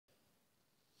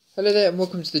Hello there and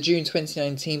welcome to the June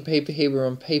 2019 paper. Here we're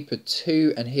on paper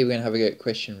 2 and here we're going to have a go at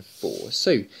question 4.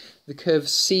 So the curve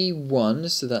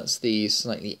C1, so that's the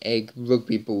slightly egg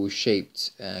rugby ball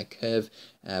shaped curve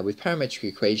with parametric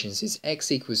equations, is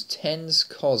x equals 10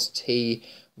 cos t,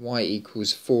 y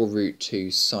equals 4 root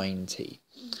 2 sine t.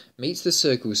 Meets the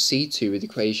circle C2 with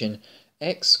equation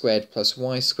x squared plus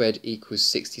y squared equals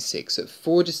 66 at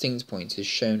 4 distinct points as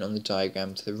shown on the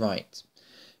diagram to the right.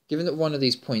 Given that one of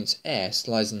these points S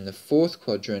lies in the fourth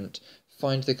quadrant,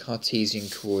 find the Cartesian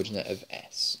coordinate of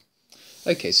S.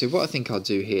 Okay, so what I think I'll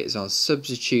do here is I'll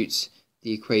substitute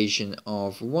the equation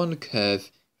of one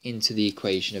curve into the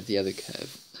equation of the other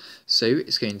curve. So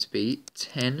it's going to be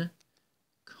 10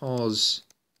 cos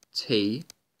t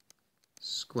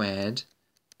squared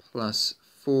plus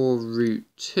 4 root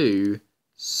 2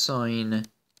 sine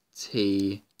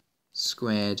t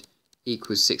squared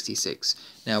equals 66.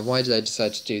 Now, why did I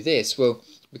decide to do this? Well,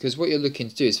 because what you're looking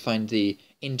to do is find the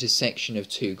intersection of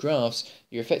two graphs.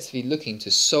 You're effectively looking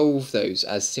to solve those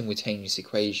as simultaneous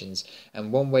equations,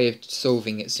 and one way of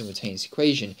solving a simultaneous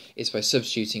equation is by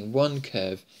substituting one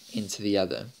curve into the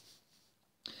other.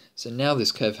 So now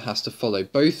this curve has to follow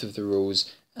both of the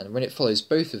rules, and when it follows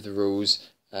both of the rules,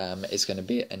 it's going to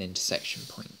be an intersection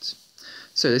point.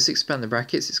 So let's expand the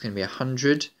brackets. It's going to be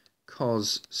 100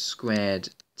 cos squared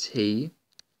t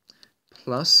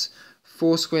plus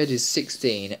 4 squared is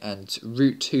 16 and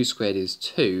root 2 squared is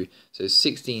 2, so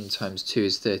 16 times 2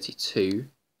 is 32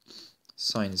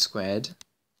 sine squared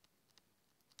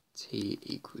t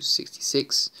equals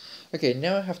 66. Okay,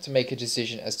 now I have to make a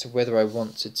decision as to whether I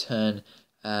want to turn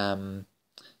the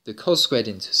cos squared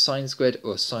into sine squared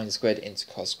or sine squared into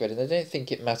cos squared, and I don't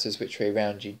think it matters which way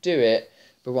around you do it,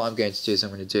 but what I'm going to do is I'm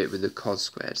going to do it with the cos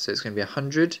squared. So it's going to be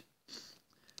 100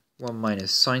 1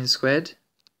 minus sine squared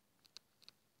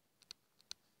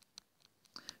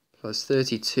plus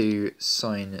 32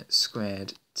 sine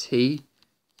squared t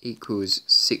equals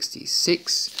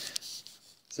 66.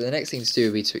 So the next thing to do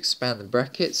will be to expand the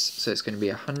brackets. So it's going to be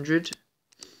 100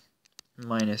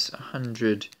 minus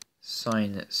 100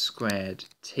 sine squared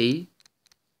t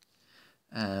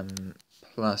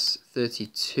plus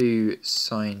 32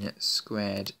 sine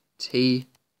squared t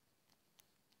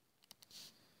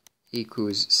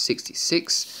equals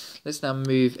 66. Let's now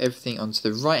move everything onto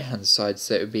the right hand side,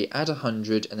 so it would be add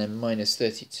 100 and then minus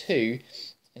 32,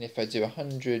 and if I do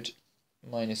 100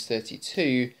 minus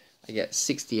 32 I get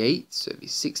 68, so it would be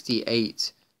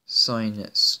 68 sine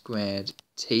squared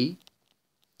t,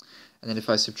 and then if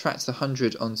I subtract the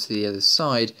 100 onto the other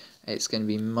side it's going to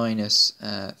be minus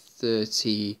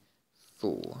 34.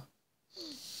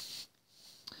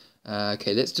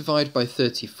 Okay, let's divide by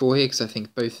 34 here because I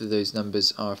think both of those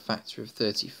numbers are a factor of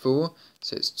 34.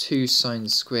 So it's 2 sine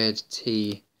squared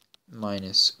t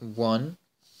minus 1.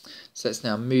 So let's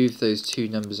now move those two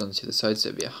numbers onto the side. So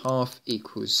it'll be a half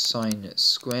equals sine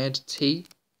squared t.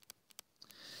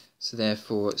 So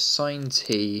therefore sine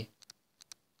t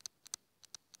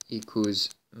equals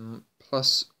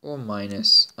plus or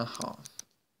minus a half.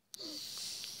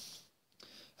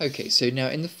 Okay, so now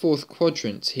in the fourth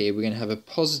quadrant here, we're going to have a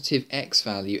positive x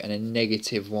value and a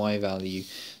negative y value.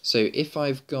 So if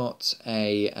I've got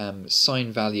a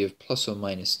sine value of plus or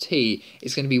minus t,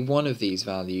 it's going to be one of these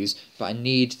values, but I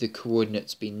need the coordinate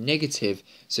to be negative.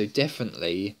 So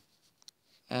definitely,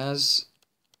 as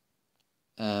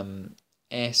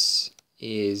S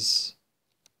is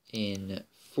in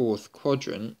fourth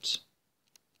quadrant,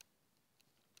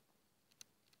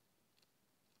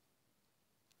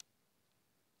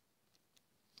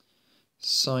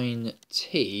 sine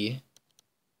t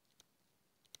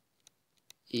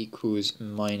equals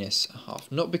minus a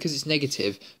half. Not because it's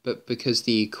negative, but because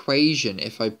the equation,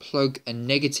 if I plug a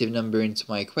negative number into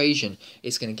my equation,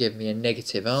 it's going to give me a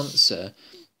negative answer.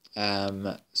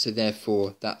 So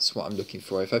therefore, that's what I'm looking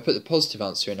for. If I put the positive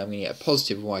answer in, I'm going to get a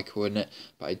positive y coordinate,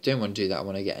 but I don't want to do that. I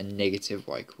want to get a negative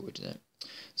y coordinate.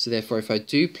 So therefore, if I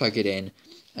do plug it in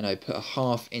and I put a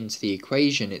half into the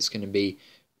equation, it's going to be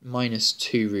minus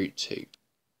 2 root 2.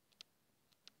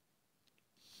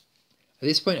 At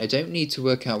this point, I don't need to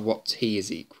work out what t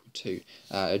is equal to.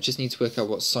 I just need to work out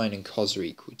what sine and cos are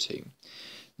equal to.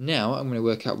 Now, I'm going to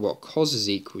work out what cos is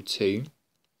equal to,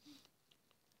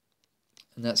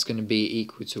 and that's going to be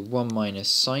equal to 1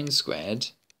 minus sine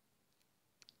squared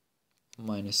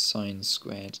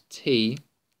t,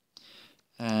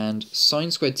 and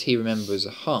sine squared t, remember, is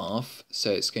a half,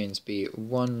 so it's going to be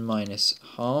 1 minus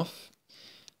half,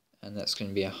 and that's going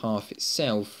to be a half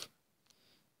itself.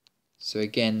 So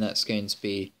again, that's going to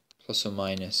be plus or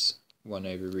minus 1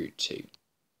 over root 2.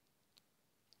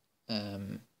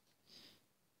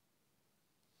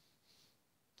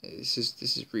 this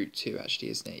is root 2 actually,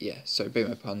 isn't it? Yeah, so beg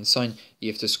my pardon, sine,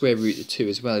 you have to square root the 2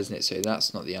 as well, isn't it? So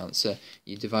that's not the answer.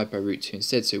 You divide by root 2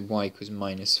 instead, so y equals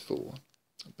minus 4.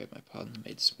 Beg my pardon, I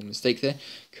made a small mistake there.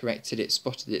 Corrected it,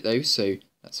 spotted it though, so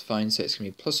that's fine. So it's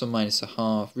going to be plus or minus a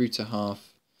half, root a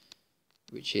half,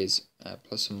 which is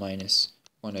plus or minus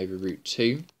 1 over root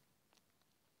 2.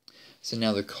 So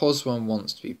now the cos one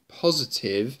wants to be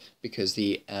positive because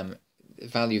the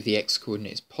value of the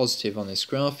x-coordinate is positive on this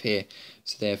graph here.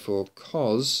 So therefore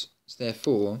cos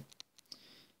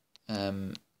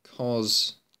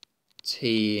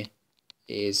t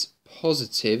is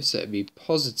positive, so it would be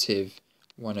positive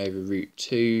 1 over root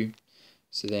 2.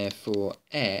 So therefore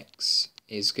x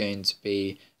is going to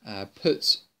be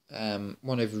put 1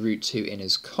 over root 2 in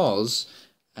as cos,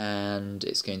 and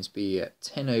it's going to be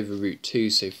 10 over root 2,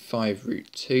 so 5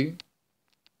 root 2.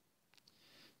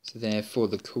 So therefore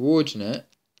the coordinate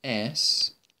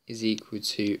s is equal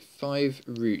to 5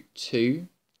 root 2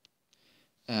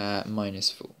 minus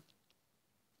 4.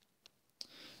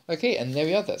 Okay, and there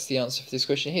we are, that's the answer for this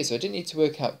question here. So I didn't need to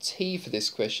work out t for this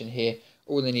question here.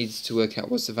 All I needed to work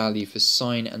out was the value for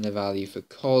sine and the value for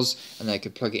cos, and then I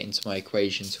could plug it into my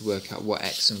equation to work out what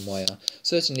x and y are.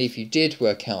 Certainly if you did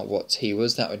work out what t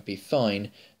was, that would be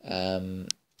fine. I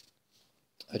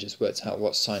just worked out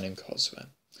what sine and cos were.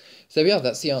 So there we are,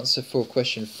 that's the answer for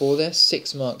question 4 there.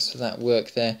 6 marks for that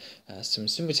work there. Some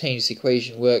simultaneous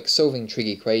equation work, solving trig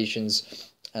equations,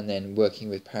 and then working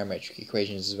with parametric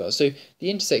equations as well. So the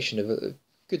intersection of a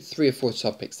good 3 or 4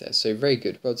 topics there. So very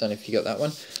good. Well done if you got that one.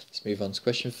 Let's move on to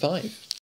question 5.